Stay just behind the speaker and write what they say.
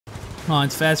on,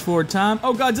 it's fast forward time.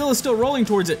 Oh, Godzilla's still rolling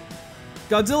towards it.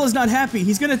 Godzilla's not happy.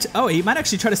 He's gonna, oh, he might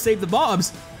actually try to save the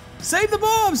Bobs. Save the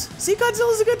Bobs! See,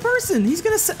 Godzilla's a good person. He's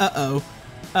gonna uh-oh.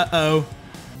 Uh-oh.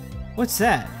 What's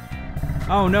that?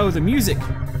 Oh no, the music.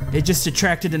 It just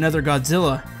attracted another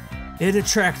Godzilla. It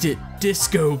attracted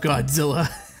Disco Godzilla.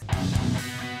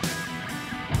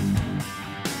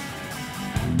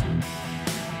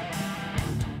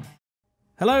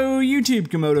 Hello YouTube,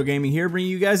 Camodo Gaming here,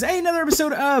 bringing you guys another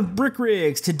episode of Brick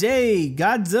Rigs. Today,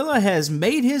 Godzilla has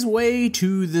made his way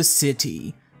to the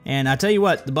city. And I tell you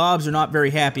what, the Bobs are not very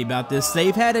happy about this.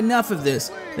 They've had enough of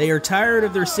this. They are tired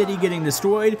of their city getting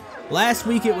destroyed. Last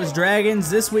week it was dragons,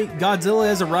 this week Godzilla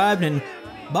has arrived, and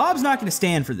Bob's not going to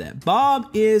stand for that.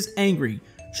 Bob is angry.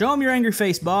 Show him your angry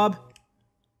face, Bob.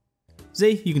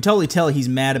 See, you can totally tell he's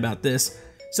mad about this.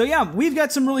 So yeah, we've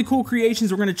got some really cool creations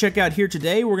we're going to check out here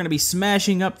today. We're going to be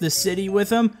smashing up the city with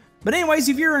them. But anyways,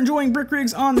 if you're enjoying Brick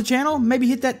Rigs on the channel, maybe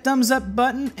hit that thumbs up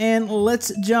button and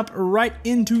let's jump right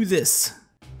into this.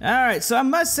 Alright, so I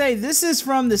must say, this is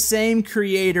from the same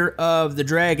creator of the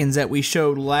dragons that we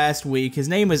showed last week. His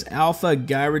name was Alpha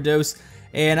Gyarados,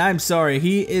 and I'm sorry,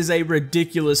 he is a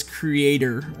ridiculous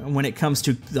creator when it comes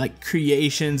to like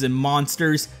creations and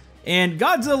monsters. And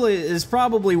Godzilla is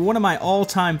probably one of my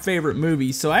all-time favorite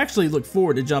movies, so I actually look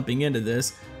forward to jumping into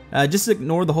this. Just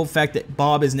ignore the whole fact that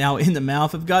Bob is now in the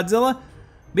mouth of Godzilla.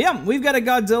 But yeah, we've got a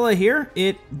Godzilla here.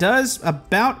 It does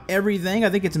about everything. I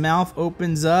think its mouth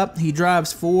opens up. He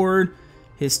drives forward.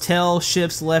 His tail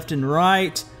shifts left and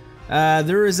right.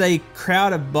 There is a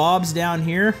crowd of Bobs down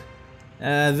here.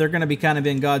 They're going to be kind of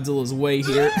in Godzilla's way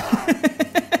here.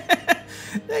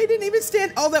 They didn't even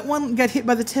stand. Oh, that one got hit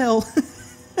by the tail.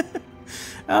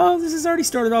 Oh, this has already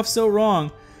started off so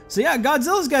wrong. So yeah,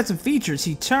 Godzilla's got some features.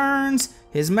 He turns,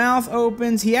 his mouth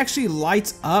opens, he actually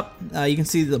lights up. You can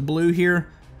see the blue here.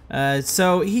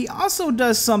 So he also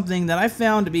does something that I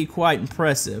found to be quite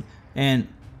impressive. And,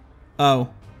 oh,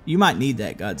 you might need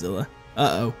that, Godzilla.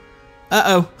 Uh-oh.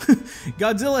 Uh-oh.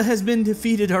 Godzilla has been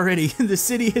defeated already. The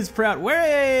city is proud.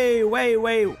 Wait,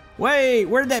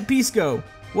 where'd that piece go?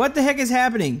 What the heck is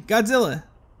happening? Godzilla,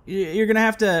 you're gonna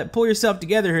have to pull yourself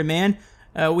together here, man.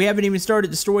 We haven't even started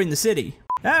destroying the city.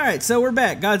 Alright, so we're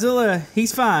back. Godzilla,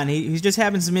 he's fine. He's just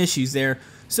having some issues there.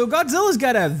 So Godzilla's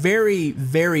got a very,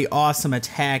 very awesome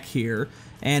attack here.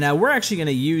 And we're actually going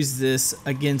to use this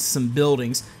against some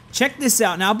buildings. Check this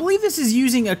out. Now, I believe this is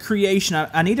using a creation.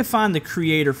 I need to find the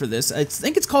creator for this. I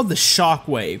think it's called the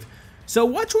Shockwave. So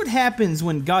watch what happens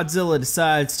when Godzilla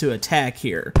decides to attack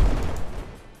here.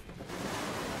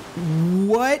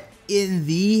 What in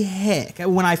the heck?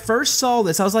 When I first saw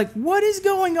this, I was like, what is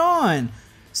going on?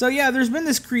 So yeah, there's been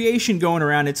this creation going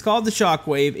around. It's called the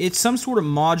Shockwave. It's some sort of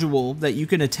module that you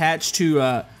can attach to,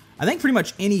 I think pretty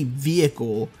much any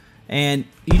vehicle. And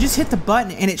you just hit the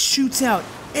button and it shoots out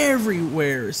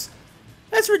everywhere.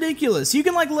 That's ridiculous. You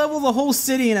can like level the whole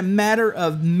city in a matter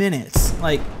of minutes.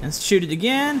 Like, let's shoot it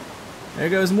again. There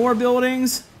goes more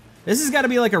buildings. This has got to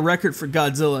be like a record for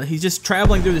Godzilla. He's just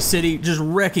traveling through the city, just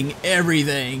wrecking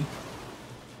everything.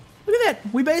 Look at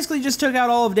that. We basically just took out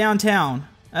all of downtown.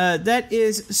 That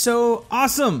is so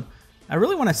awesome. I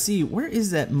really want to see, where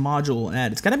is that module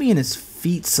at? It's got to be in his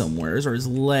feet somewhere, or his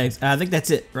legs. I think that's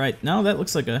it, right? No, that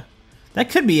looks like a... That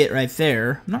could be it right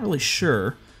there. I'm not really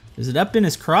sure. Is it up in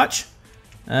his crotch?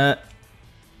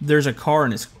 There's a car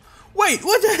in his... Wait,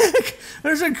 what the heck?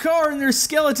 There's a car and there's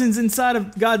skeletons inside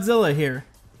of Godzilla here.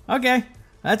 Okay,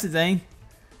 that's a thing.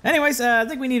 Anyways, I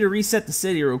think we need to reset the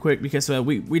city real quick because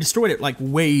we destroyed it like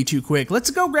way too quick.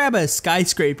 Let's go grab a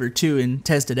skyscraper too and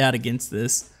test it out against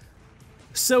this.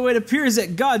 So it appears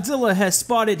that Godzilla has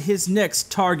spotted his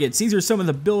next targets. These are some of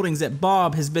the buildings that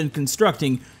Bob has been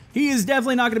constructing. He is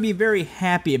definitely not going to be very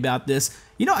happy about this.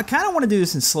 You know, I kind of want to do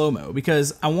this in slow-mo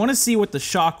because I want to see what the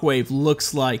Shockwave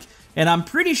looks like. And I'm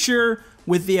pretty sure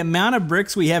with the amount of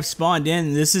bricks we have spawned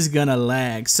in, this is going to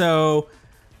lag. So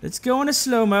let's go into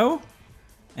slow-mo.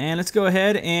 And let's go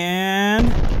ahead and...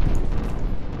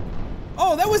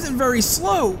 Oh, that wasn't very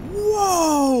slow.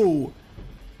 Whoa!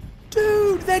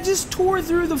 Dude, that just tore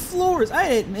through the floors.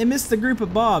 I missed the group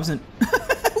of Bobs, and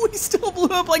we still blew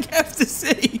up like half the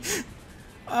city.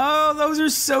 Oh, those are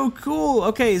so cool.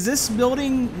 Okay, is this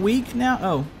building weak now?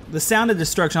 Oh, the sound of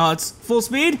destruction. Oh, it's full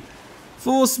speed?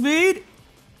 Full speed?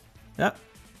 Up,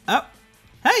 up.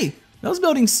 Hey, those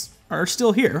buildings are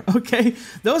still here. Okay,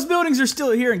 those buildings are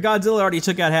still here, and Godzilla already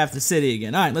took out half the city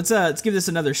again. All right, let's give this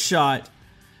another shot.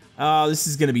 Oh, this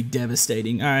is gonna be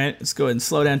devastating. All right, let's go ahead and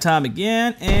slow down time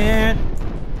again, and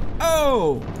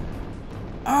oh,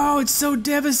 it's so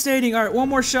devastating. All right, one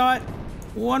more shot,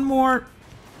 one more.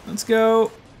 Let's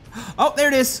go. Oh, there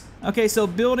it is. Okay, so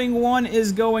building 1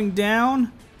 is going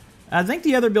down. I think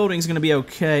the other building's gonna be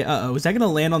okay. Uh-oh, is that gonna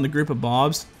land on the group of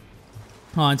Bobs?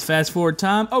 Oh, it's fast forward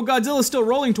time. Oh, Godzilla's still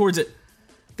rolling towards it.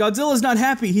 Godzilla's not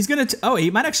happy. He's gonna, oh, he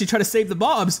might actually try to save the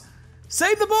Bobs.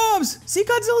 Save the Bobs! See,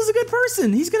 Godzilla's a good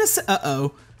person. He's gonna say,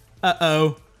 uh-oh.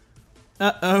 Uh-oh.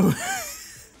 Uh-oh.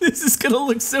 This is gonna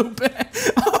look so bad.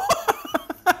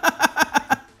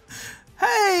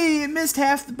 Hey, it missed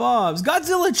half the Bobs.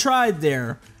 Godzilla tried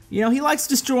there. You know, he likes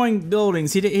destroying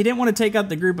buildings. He didn't want to take out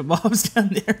the group of Bobs down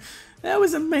there. That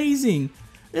was amazing.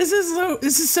 This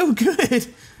is so good.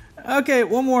 Okay,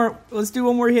 one more. Let's do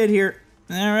one more hit here.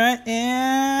 All right,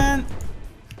 and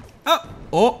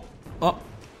oh.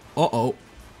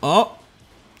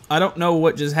 I don't know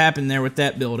what just happened there with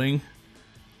that building.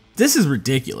 This is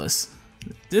ridiculous.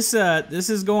 This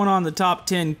is going on the top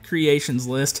 10 creations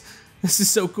list. This is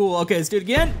so cool. Okay, let's do it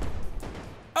again.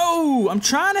 Oh, I'm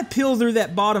trying to peel through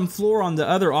that bottom floor on the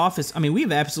other office. I mean,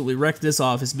 we've absolutely wrecked this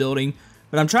office building,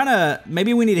 but I'm trying to,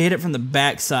 maybe we need to hit it from the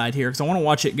back side here because I want to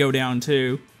watch it go down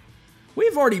too.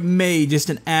 We've already made just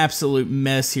an absolute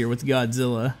mess here with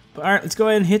Godzilla. All right, let's go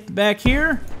ahead and hit the back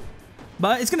here.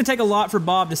 But it's going to take a lot for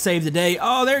Bob to save the day.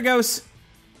 Oh, there it goes.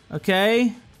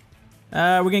 Okay.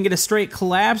 We're going to get a straight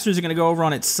collapse, or is it going to go over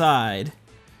on its side?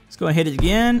 Let's go and hit it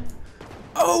again.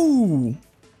 Oh,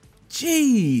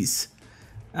 jeez.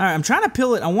 All right, I'm trying to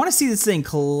peel it. I want to see this thing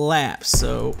collapse.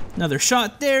 So another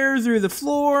shot there through the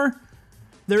floor.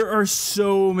 There are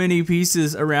so many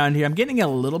pieces around here. I'm getting a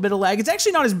little bit of lag. It's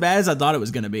actually not as bad as I thought it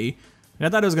was going to be. I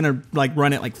thought it was going to like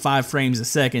run at like 5 frames a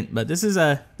second, but this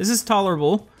is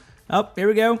tolerable. Oh, here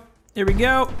we go. Here we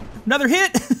go. Another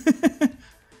hit.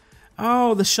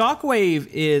 Oh, the shockwave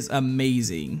is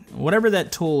amazing. Whatever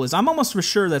that tool is. I'm almost for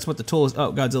sure that's what the tool is.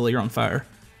 Oh, Godzilla, you're on fire.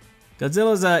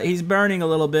 Godzilla's, he's burning a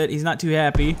little bit. He's not too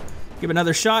happy. Give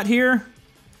another shot here.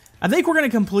 I think we're going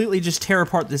to completely just tear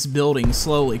apart this building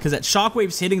slowly because that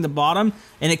shockwave's hitting the bottom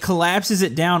and it collapses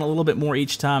it down a little bit more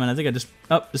each time. And I think I just,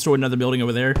 destroyed another building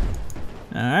over there.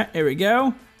 All right, here we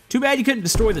go. Too bad you couldn't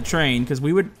destroy the train because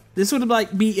this would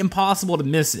like be impossible to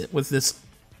miss it with this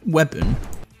weapon.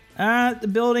 The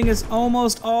building is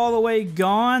almost all the way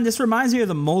gone. This reminds me of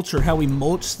the mulcher, how we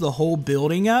mulched the whole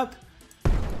building up.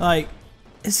 Like,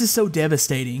 this is so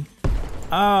devastating.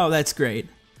 Oh, that's great.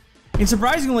 And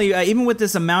surprisingly, even with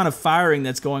this amount of firing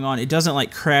that's going on, it doesn't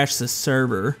like crash the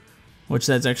server, which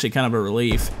that's actually kind of a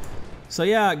relief. So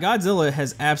yeah, Godzilla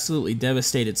has absolutely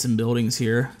devastated some buildings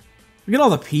here. Look at all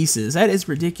the pieces. That is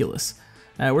ridiculous.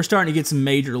 We're starting to get some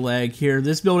major lag here.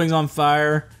 This building's on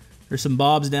fire. There's some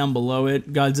Bobs down below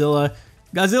it. Godzilla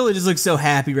just looks so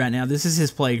happy right now. This is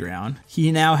his playground.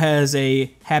 He now has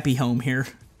a happy home here.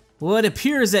 Well, it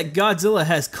appears that Godzilla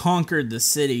has conquered the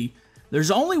city. There's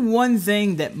only one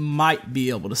thing that might be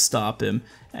able to stop him,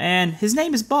 and his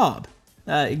name is Bob.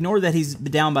 Ignore that he's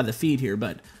down by the feet here,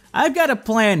 but I've got a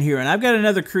plan here, and I've got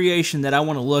another creation that I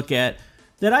want to look at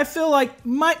that I feel like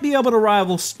might be able to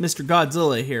rival Mr.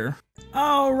 Godzilla here.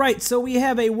 Alright, so we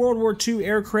have a World War II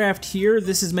aircraft here.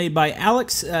 This is made by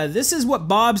Alex. This is what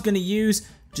Bob's going to use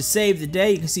to save the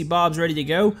day. You can see Bob's ready to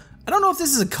go. I don't know if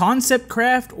this is a concept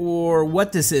craft or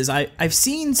what this is. I've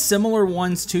seen similar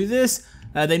ones to this.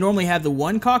 They normally have the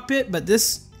one cockpit, but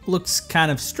this looks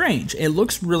kind of strange. It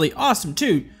looks really awesome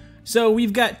too. So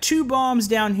we've got 2 bombs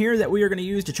down here that we are going to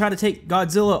use to try to take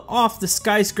Godzilla off the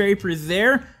skyscraper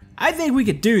there. I think we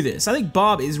could do this. I think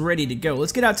Bob is ready to go.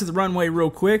 Let's get out to the runway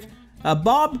real quick.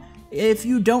 Bob, if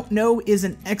you don't know, is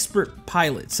an expert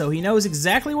pilot, so he knows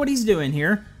exactly what he's doing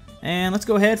here. And let's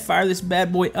go ahead, fire this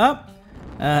bad boy up.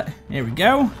 There we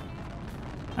go.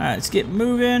 Alright, let's get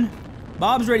moving.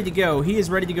 Bob's ready to go. He is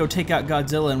ready to go take out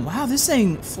Godzilla, and wow, this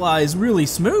thing flies really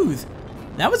smooth.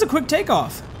 That was a quick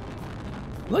takeoff.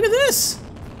 Look at this.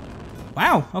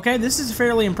 Wow, okay, this is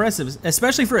fairly impressive,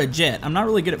 especially for a jet. I'm not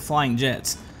really good at flying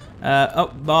jets.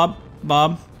 Oh,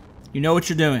 Bob, you know what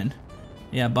you're doing.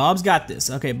 Yeah, Bob's got this.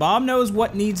 Okay, Bob knows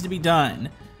what needs to be done.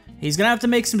 He's gonna have to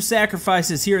make some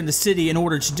sacrifices here in the city in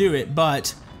order to do it,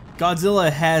 but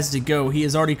Godzilla has to go. He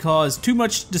has already caused too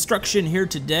much destruction here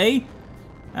today.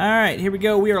 Alright, here we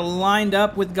go. We are lined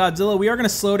up with Godzilla. We are gonna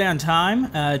slow down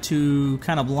time to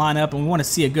kind of line up, and we want to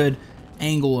see a good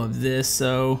angle of this,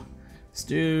 so let's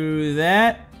do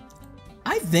that.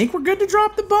 I think we're good to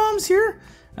drop the bombs here.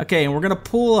 Okay, and we're gonna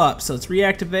pull up, so let's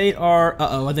reactivate our...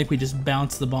 Uh-oh, I think we just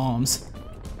bounced the bombs.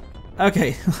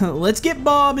 Okay, let's get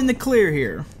Bob in the clear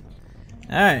here.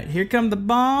 Alright, here come the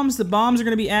bombs. The bombs are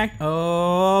gonna be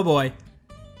oh boy.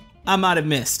 I might have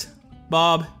missed.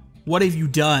 Bob, what have you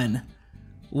done?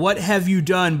 What have you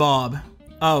done, Bob?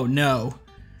 Oh no.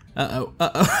 Uh-oh,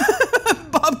 uh-oh.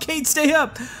 Bob can't stay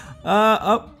up.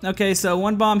 Oh, okay, so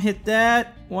one bomb hit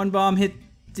that. One bomb hit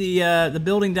the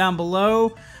building down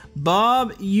below.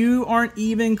 Bob, you aren't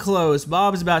even close.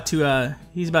 Bob's about to,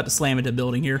 he's about to slam into the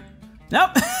building here.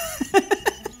 Nope.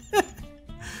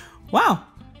 Wow.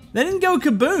 That didn't go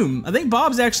kaboom. I think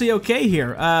Bob's actually okay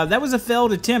here. That was a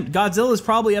failed attempt. Godzilla's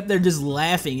probably up there just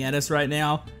laughing at us right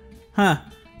now. Huh.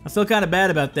 I feel kind of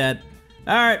bad about that.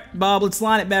 Alright, Bob, let's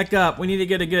line it back up. We need to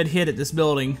get a good hit at this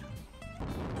building.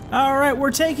 Alright,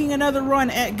 we're taking another run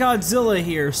at Godzilla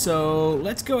here, so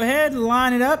let's go ahead and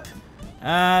line it up.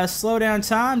 Slow down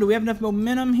time. Do we have enough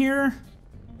momentum here?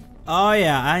 Oh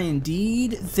yeah, I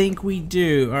indeed think we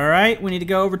do. Alright, we need to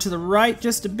go over to the right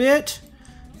just a bit.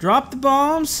 Drop the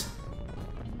bombs.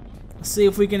 Let's see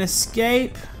if we can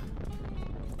escape.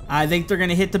 I think they're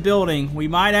gonna hit the building. We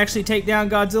might actually take down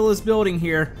Godzilla's building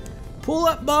here. Pull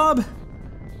up, Bob.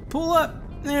 Pull up.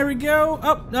 There we go.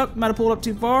 Oh, nope, might have pulled up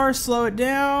too far. Slow it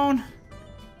down.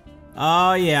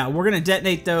 Oh yeah, we're gonna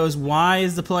detonate those. Why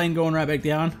is the plane going right back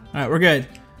down? Alright, we're good.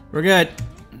 We're good.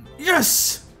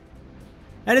 Yes!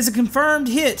 That is a confirmed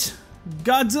hit.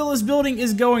 Godzilla's building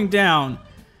is going down.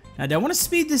 Now, do I want to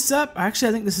speed this up? Actually,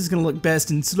 I think this is going to look best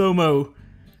in slow-mo.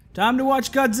 Time to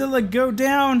watch Godzilla go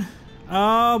down.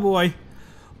 Oh, boy.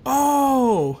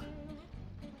 Oh!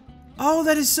 Oh,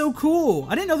 that is so cool.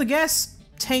 I didn't know the gas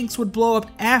tanks would blow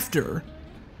up after.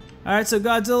 Alright, so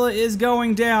Godzilla is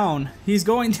going down. He's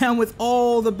going down with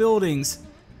all the buildings.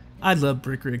 I love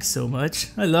Brick Rig so much.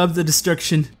 I love the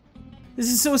destruction.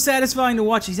 This is so satisfying to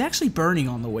watch. He's actually burning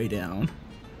on the way down.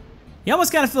 You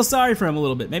almost kind of feel sorry for him a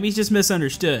little bit. Maybe he's just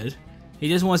misunderstood. He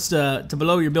just wants to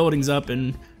blow your buildings up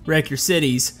and wreck your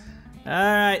cities.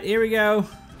 Alright, here we go.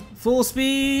 Full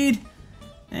speed.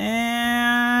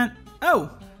 And...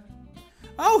 oh!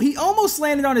 Oh, he almost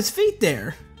landed on his feet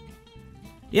there.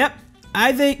 Yep.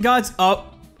 I think oh,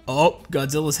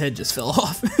 Godzilla's head just fell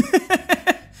off.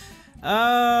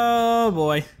 Oh,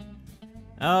 boy.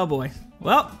 Oh, boy.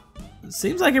 Well, it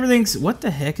seems like everything's... what the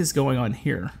heck is going on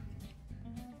here?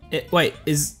 Wait,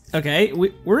 okay,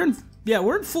 we're in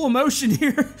full motion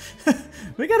here.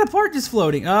 We got a part just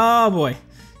floating. Oh boy.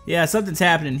 Yeah, something's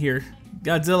happening here.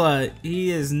 Godzilla,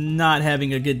 he is not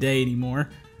having a good day anymore.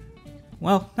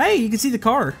 Well, hey, you can see the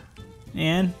car.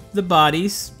 And the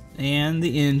bodies. And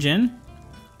the engine.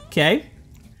 Okay.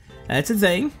 That's a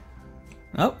thing.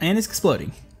 Oh, and it's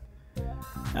exploding.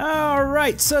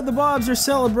 Alright, so the Bobs are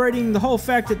celebrating the whole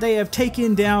fact that they have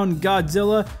taken down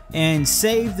Godzilla and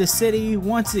saved the city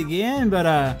once again,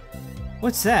 but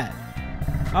what's that?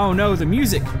 Oh no, the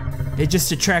music. It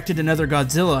just attracted another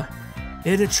Godzilla.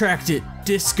 It attracted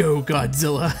Disco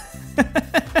Godzilla.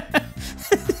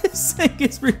 This thing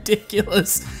is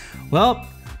ridiculous. Well,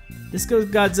 Disco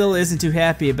Godzilla isn't too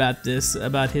happy about this,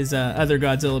 about his other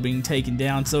Godzilla being taken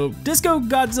down, so Disco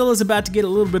Godzilla is about to get a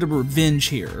little bit of revenge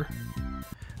here.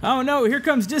 Oh no, here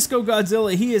comes Disco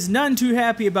Godzilla. He is none too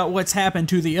happy about what's happened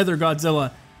to the other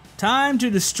Godzilla. Time to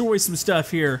destroy some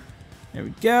stuff here. There we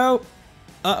go.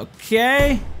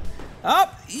 Okay.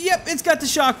 Oh, yep, it's got the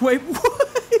shockwave.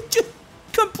 It just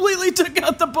completely took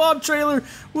out the Bob trailer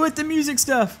with the music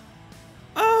stuff.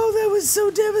 Oh, that was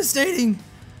so devastating.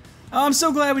 Oh, I'm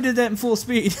so glad we did that in full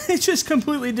speed. It just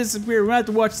completely disappeared. We're gonna have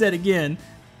to watch that again.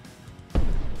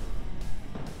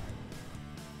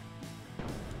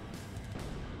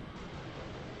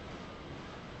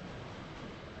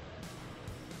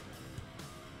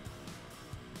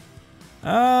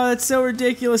 Oh, that's so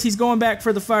ridiculous. He's going back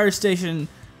for the fire station.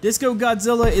 Disco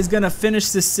Godzilla is gonna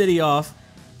finish this city off.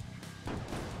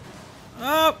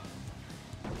 Oh!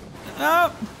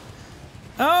 Oh!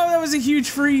 Oh, that was a huge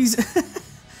freeze.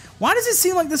 Why does it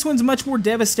seem like this one's much more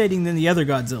devastating than the other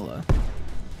Godzilla?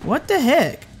 What the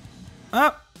heck?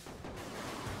 Oh!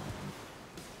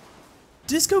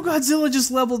 Disco Godzilla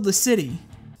just leveled the city.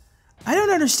 I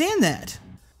don't understand that.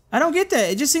 I don't get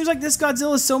that. It just seems like this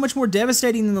Godzilla is so much more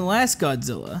devastating than the last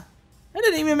Godzilla. That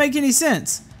didn't even make any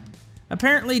sense.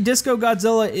 Apparently, Disco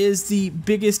Godzilla is the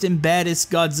biggest and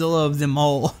baddest Godzilla of them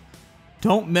all.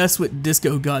 Don't mess with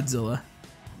Disco Godzilla.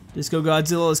 Disco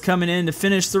Godzilla is coming in to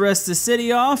finish the rest of the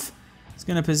city off. It's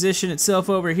going to position itself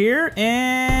over here,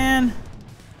 and...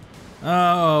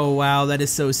 oh, wow, that is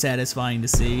so satisfying to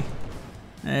see.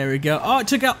 There we go. Oh, it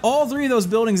took out all three of those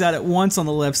buildings out at once on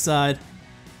the left side.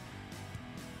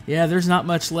 Yeah, there's not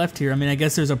much left here. I mean, I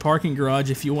guess there's a parking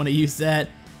garage if you want to use that.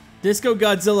 Disco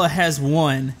Godzilla has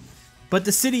won. But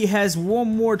the city has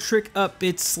one more trick up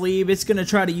its sleeve. It's going to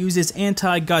try to use its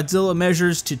anti-Godzilla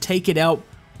measures to take it out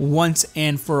once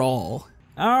and for all.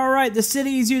 Alright, the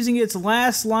city is using its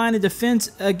last line of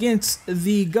defense against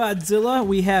the Godzilla.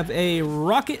 We have a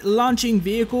rocket launching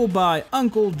vehicle by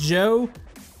Uncle Joe.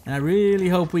 And I really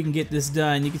hope we can get this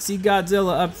done. You can see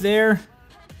Godzilla up there.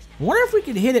 I wonder if we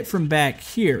could hit it from back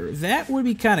here. That would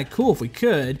be kind of cool if we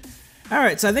could.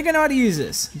 Alright, so I think I know how to use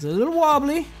this. It's a little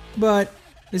wobbly, but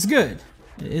it's good.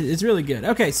 It's really good.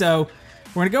 Okay, so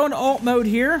we're gonna go into alt mode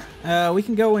here. We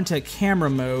can go into camera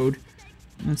mode.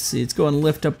 Let's see, let's go and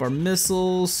lift up our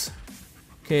missiles.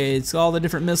 Okay, it's all the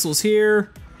different missiles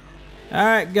here.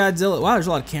 Alright, Godzilla. Wow, there's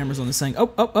a lot of cameras on this thing.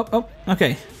 Oh.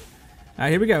 Okay.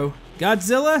 Alright, here we go.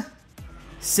 Godzilla,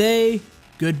 say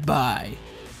goodbye.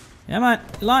 Come on,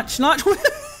 launch.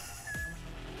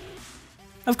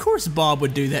 Of course Bob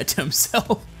would do that to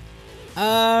himself.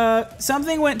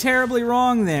 Something went terribly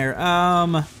wrong there.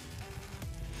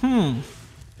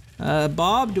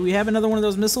 Bob, do we have another one of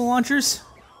those missile launchers?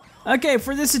 Okay,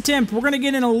 for this attempt, we're gonna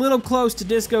get in a little close to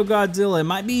Disco Godzilla. It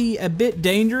might be a bit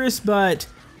dangerous, but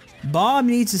Bob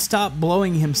needs to stop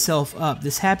blowing himself up.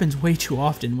 This happens way too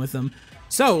often with him.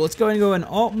 So, let's go ahead and go in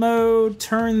alt mode,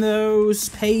 turn those,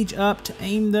 page up to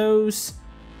aim those.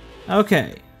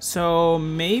 Okay, so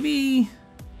maybe...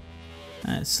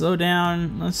 slow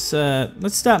down. Let's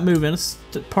stop moving. Let's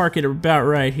park it about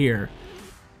right here.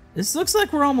 This looks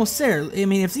like we're almost there. I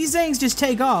mean, if these things just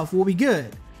take off, we'll be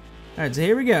good. Alright, so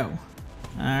here we go.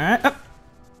 Alright, up.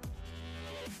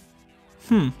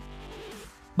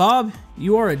 Bob,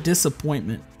 you are a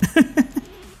disappointment.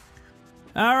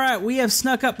 Alright, we have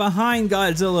snuck up behind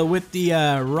Godzilla with the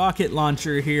rocket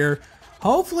launcher here.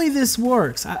 Hopefully this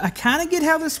works. I kind of get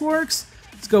how this works.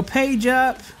 Let's go page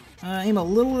up. Aim a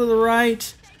little to the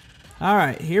right.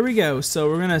 Alright, here we go. So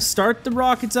we're gonna start the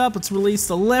rockets up. Let's release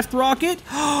the left rocket.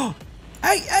 Oh,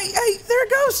 hey, there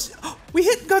it goes. Oh, we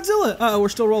hit Godzilla. Uh-oh, we're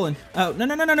still rolling. Oh,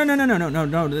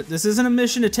 no. This isn't a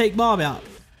mission to take Bob out.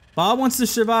 Bob wants to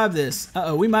survive this.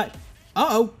 Uh-oh, we might...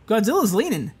 Uh-oh, Godzilla's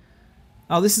leaning.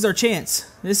 Oh, this is our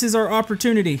chance. This is our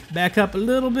opportunity. Back up a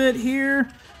little bit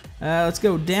here. Let's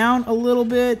go down a little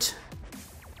bit.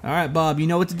 Alright, Bob, you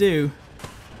know what to do.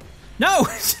 No!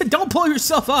 Don't pull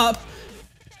yourself up!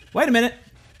 Wait a minute.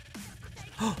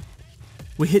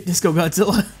 We hit Disco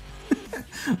Godzilla.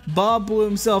 Bob blew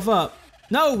himself up.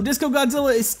 No, Disco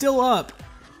Godzilla is still up.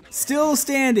 Still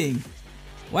standing.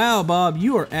 Wow, Bob,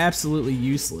 you are absolutely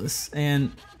useless.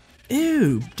 And,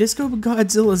 ew, Disco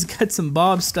Godzilla's got some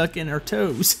Bob stuck in our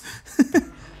toes.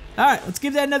 Alright, let's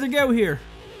give that another go here.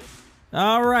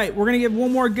 Alright, we're gonna give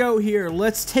one more go here.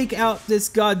 Let's take out this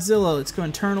Godzilla. Let's go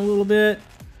and turn a little bit.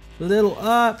 A little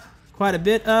up. Quite a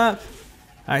bit up.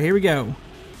 Alright, here we go.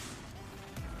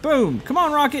 Boom. Come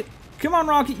on, Rocket. Come on,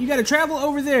 Rocket. You gotta travel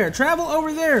over there. Travel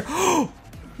over there. Oh,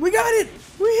 we got it.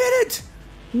 We hit it.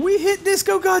 We hit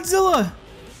Disco Godzilla.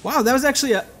 Wow, that was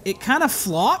actually it kind of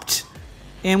flopped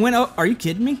and went, oh, are you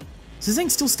kidding me? Is this thing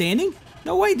still standing?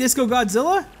 No way, Disco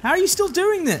Godzilla. How are you still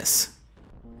doing this?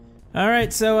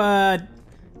 Alright, so,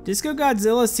 Disco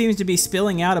Godzilla seems to be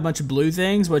spilling out a bunch of blue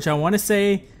things, which I want to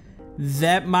say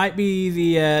that might be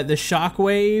the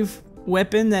shockwave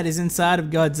weapon that is inside of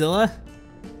Godzilla.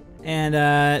 And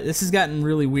this has gotten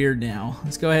really weird now.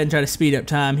 Let's go ahead and try to speed up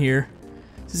time here.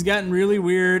 This has gotten really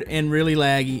weird and really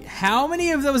laggy. How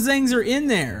many of those things are in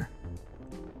there?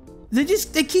 They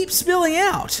keep spilling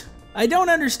out. I don't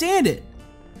understand it.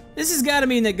 This has got to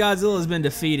mean that Godzilla has been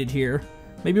defeated here.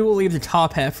 Maybe we'll leave the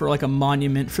top half for like a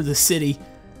monument for the city.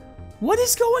 What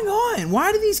is going on?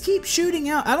 Why do these keep shooting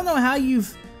out? I don't know how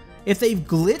if they've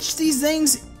glitched these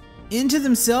things into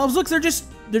themselves. Look, they're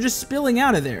just spilling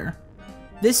out of there.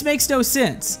 This makes no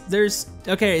sense.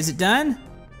 Okay, is it done?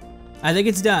 I think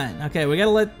it's done. Okay,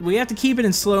 we have to keep it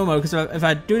in slow-mo because if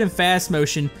I do it in fast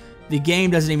motion, the game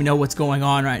doesn't even know what's going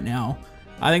on right now.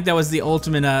 I think that was the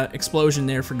ultimate explosion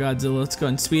there for Godzilla. Let's go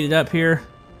and speed it up here.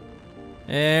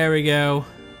 There we go.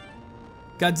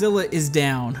 Godzilla is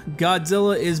down.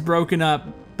 Godzilla is broken up.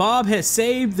 Bob has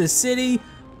saved the city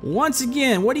once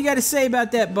again. What do you got to say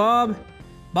about that, Bob?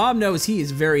 Bob knows he is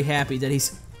very happy that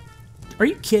he's... Are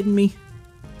you kidding me?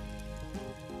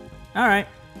 Alright.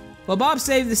 Well, Bob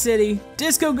saved the city.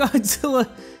 Disco Godzilla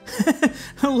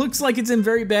looks like it's in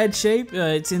very bad shape.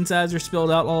 Its insides are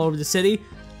spilled out all over the city.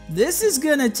 This is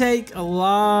gonna take a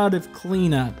lot of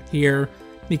cleanup here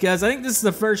because I think this is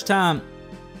the first time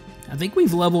I think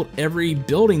we've leveled every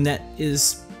building that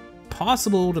is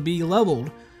possible to be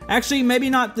leveled. Actually, maybe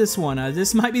not this one.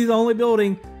 This might be the only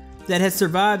building that has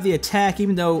survived the attack,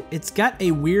 even though it's got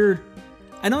a weird...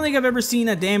 I don't think I've ever seen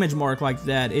a damage mark like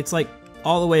that. It's like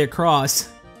all the way across.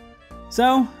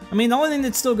 So, I mean, the only thing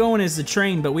that's still going is the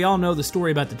train, but we all know the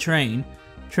story about the train.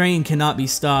 Train cannot be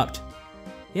stopped.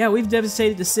 Yeah, we've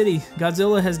devastated the city.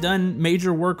 Godzilla has done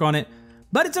major work on it.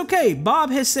 But it's okay. Bob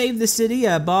has saved the city.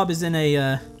 Bob is in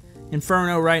a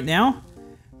inferno right now.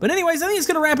 But anyways, I think it's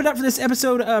going to wrap it up for this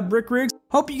episode of Brick Rigs.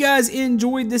 Hope you guys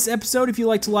enjoyed this episode. If you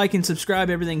like to like and subscribe,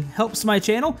 everything helps my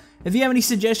channel. If you have any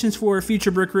suggestions for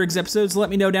future Brick Rigs episodes, let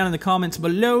me know down in the comments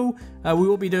below. We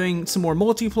will be doing some more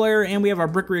multiplayer, and we have our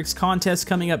Brick Rigs contest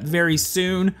coming up very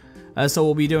soon. So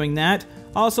we'll be doing that.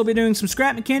 I'll also be doing some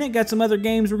Scrap Mechanic. Got some other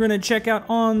games we're going to check out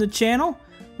on the channel.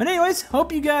 But anyways,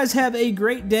 hope you guys have a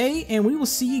great day, and we will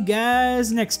see you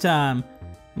guys next time.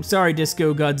 I'm sorry,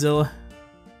 Disco Godzilla.